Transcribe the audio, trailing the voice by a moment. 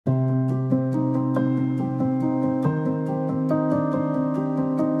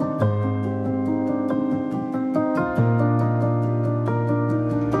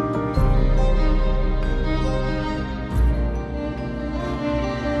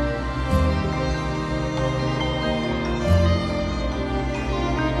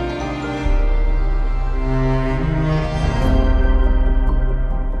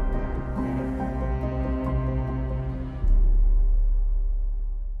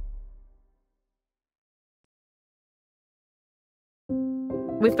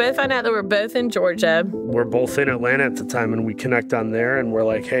We both found out that we're both in Georgia. We're both in Atlanta at the time, and we connect on there, and we're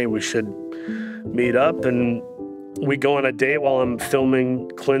like, hey, we should meet up. And we go on a date while I'm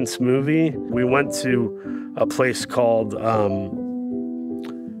filming Clint's movie. We went to a place called,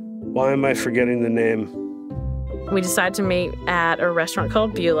 why am I forgetting the name? We decided to meet at a restaurant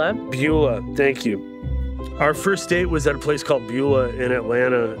called Beulah. Beulah, thank you. Our first date was at a place called Beulah in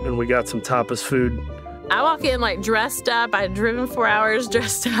Atlanta, and we got some tapas food. I walk in like dressed up. I had driven 4 hours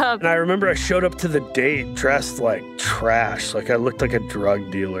dressed up. And I remember I showed up to the date dressed like trash. Like I looked like a drug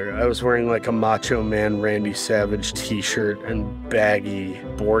dealer. I was wearing like a Macho Man Randy Savage t-shirt and baggy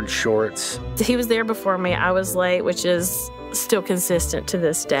board shorts. He was there before me. I was late, which is still consistent to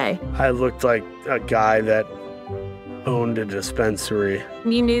this day. I looked like a guy that owned a dispensary.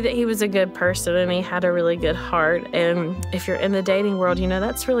 You knew that he was a good person and he had a really good heart. And if you're in the dating world, you know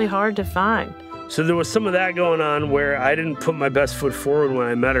that's really hard to find. So there was some of that going on where I didn't put my best foot forward when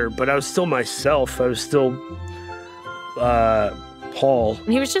I met her, but I was still myself. I was still Paul.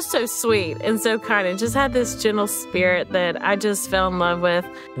 He was just so sweet and so kind and just had this gentle spirit that I just fell in love with.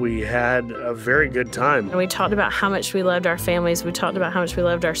 We had a very good time. And we talked about how much we loved our families. We talked about how much we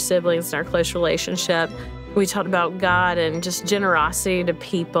loved our siblings and our close relationship. We talked about God and just generosity to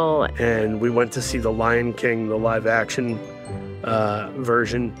people. And we went to see The Lion King, the live action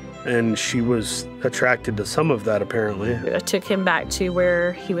version. And she was attracted to some of that, apparently. I took him back to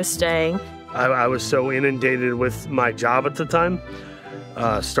where he was staying. I was so inundated with my job at the time,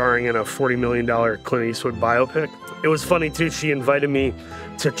 starring in a $40 million Clint Eastwood biopic. It was funny, too. She invited me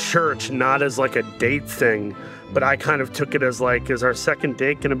to church, not as like a date thing, but I kind of took it as like, is our second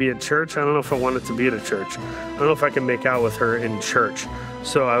date going to be at church? I don't know if I want it to be at a church. I don't know if I can make out with her in church.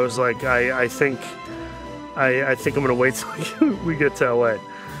 So I was like, I think I'm going to wait till we get to LA.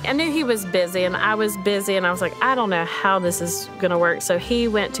 I knew he was busy, and I was busy, and I was like, I don't know how this is going to work. So he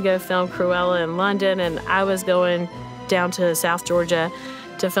went to go film Cruella in London, and I was going down to South Georgia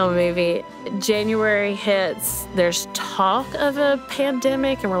to film a movie. January hits, there's talk of a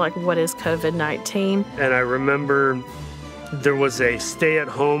pandemic, and we're like, what is COVID-19? And I remember there was a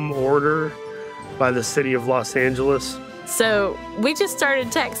stay-at-home order by the city of Los Angeles. So we just started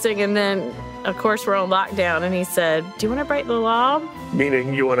texting, and then, of course, we're on lockdown, and he said, do you want to break the law?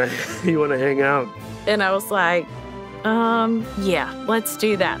 Meaning you want to hang out. And I was like, yeah, let's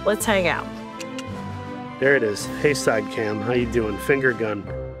do that. Let's hang out. There it is. Hey, side cam, how you doing? Finger gun.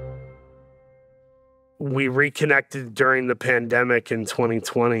 We reconnected during the pandemic in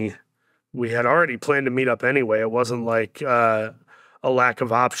 2020. We had already planned to meet up anyway. It wasn't like a lack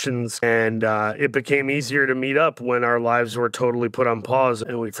of options, and it became easier to meet up when our lives were totally put on pause,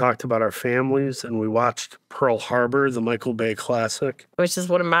 and we talked about our families, and we watched Pearl Harbor, the Michael Bay classic. Which is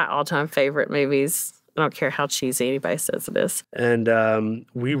one of my all-time favorite movies. I don't care how cheesy anybody says it is. And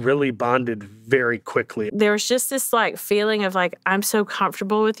we really bonded very quickly. There was just this like feeling of like, I'm so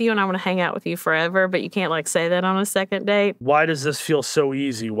comfortable with you and I want to hang out with you forever, but you can't like say that on a second date. Why does this feel so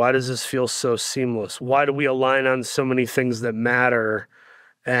easy? Why does this feel so seamless? Why do we align on so many things that matter?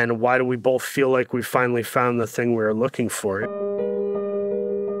 And why do we both feel like we finally found the thing we were looking for?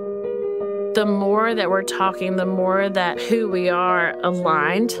 The more that we're talking, the more that who we are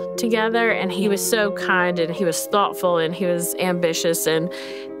aligned together. And he was so kind, and he was thoughtful, and he was ambitious and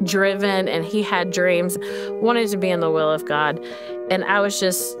driven, and he had dreams, wanted to be in the will of God. And I was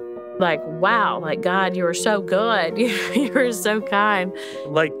just like, wow, like, God, you were so good. You were so kind.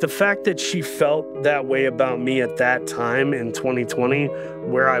 Like the fact that she felt that way about me at that time in 2020,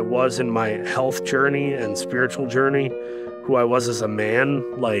 where I was in my health journey and spiritual journey, who I was as a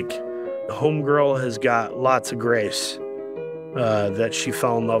man, like, homegirl has got lots of grace that she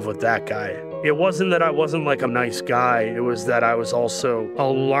fell in love with that guy. It wasn't that I wasn't like a nice guy. It was that I was also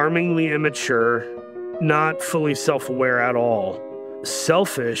alarmingly immature, not fully self-aware at all,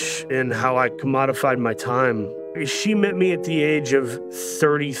 selfish in how I commodified my time. She met me at the age of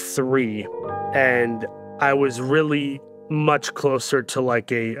 33, and I was really much closer to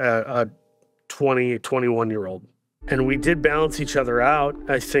like a 20, 21-year-old. And we did balance each other out.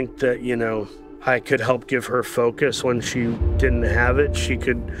 I think that, you know, I could help give her focus when she didn't have it. She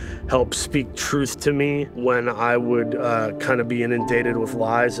could help speak truth to me when I would kind of be inundated with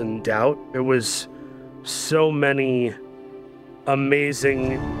lies and doubt. There was so many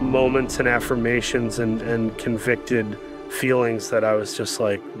amazing moments and affirmations and convicted feelings that I was just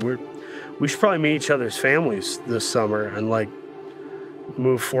like, we should probably meet each other's families this summer and like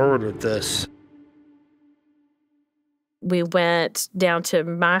move forward with this. We went down to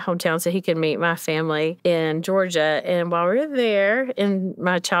my hometown so he could meet my family in Georgia. And while we were there in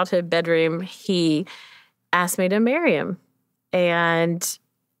my childhood bedroom, he asked me to marry him. And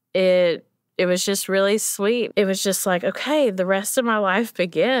it was just really sweet. It was just like, okay, the rest of my life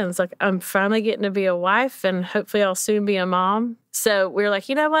begins. Like, I'm finally getting to be a wife, and hopefully I'll soon be a mom. So we were like,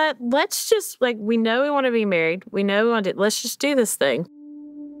 you know what? Let's just, like, we know we want to be married. We know we want to, let's just do this thing.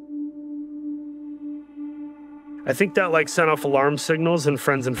 I think that like sent off alarm signals, and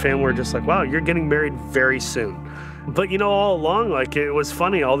friends and family were just like, wow, you're getting married very soon. But you know, all along, like, it was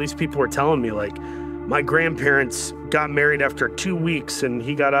funny. All these people were telling me, like, my grandparents got married after 2 weeks, and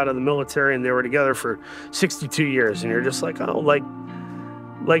he got out of the military, and they were together for 62 years. And you're just like, oh, like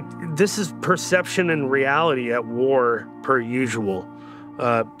this is perception and reality at war per usual.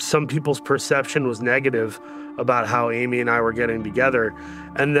 Some people's perception was negative about how Amy and I were getting together.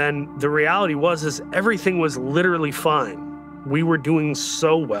 And then the reality is everything was literally fine. We were doing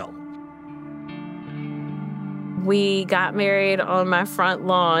so well. We got married on my front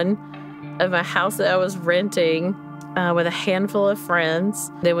lawn of a house that I was renting with a handful of friends.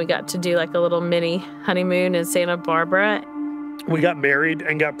 Then we got to do like a little mini honeymoon in Santa Barbara. We got married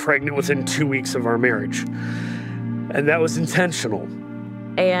and got pregnant within 2 weeks of our marriage. And that was intentional.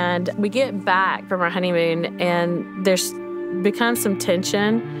 And we get back from our honeymoon, and there's become some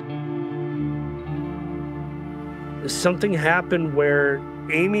tension. Something happened where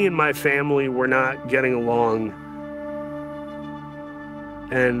Amy and my family were not getting along.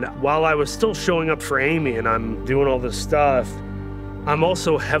 And while I was still showing up for Amy and I'm doing all this stuff, I'm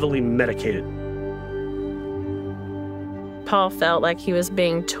also heavily medicated. Paul felt like he was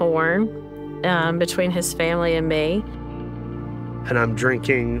being torn between his family and me. And I'm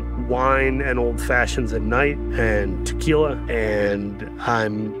drinking wine and old fashions at night and tequila, and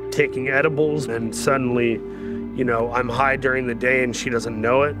I'm taking edibles, and suddenly, you know, I'm high during the day and she doesn't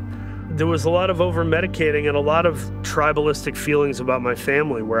know it. There was a lot of over-medicating and a lot of tribalistic feelings about my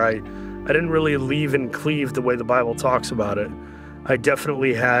family where I didn't really leave and cleave the way the Bible talks about it. I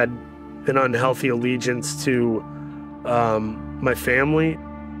definitely had an unhealthy allegiance to my family.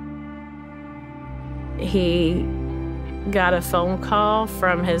 He got a phone call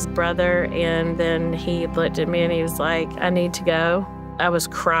from his brother, and then he looked at me and he was like, I need to go. I was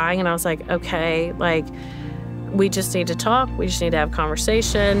crying, and I was like, okay, like, we just need to talk. We just need to have a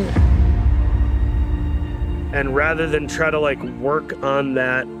conversation. And rather than try to like work on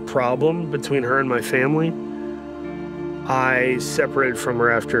that problem between her and my family, I separated from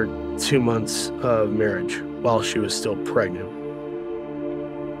her after 2 months of marriage while she was still pregnant.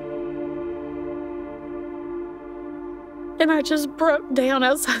 And I just broke down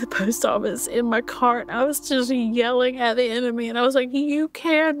outside the post office in my cart. I was just yelling at the enemy, and I was like, you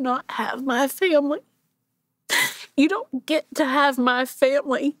cannot have my family. You don't get to have my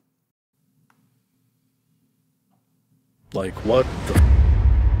family. Like, what the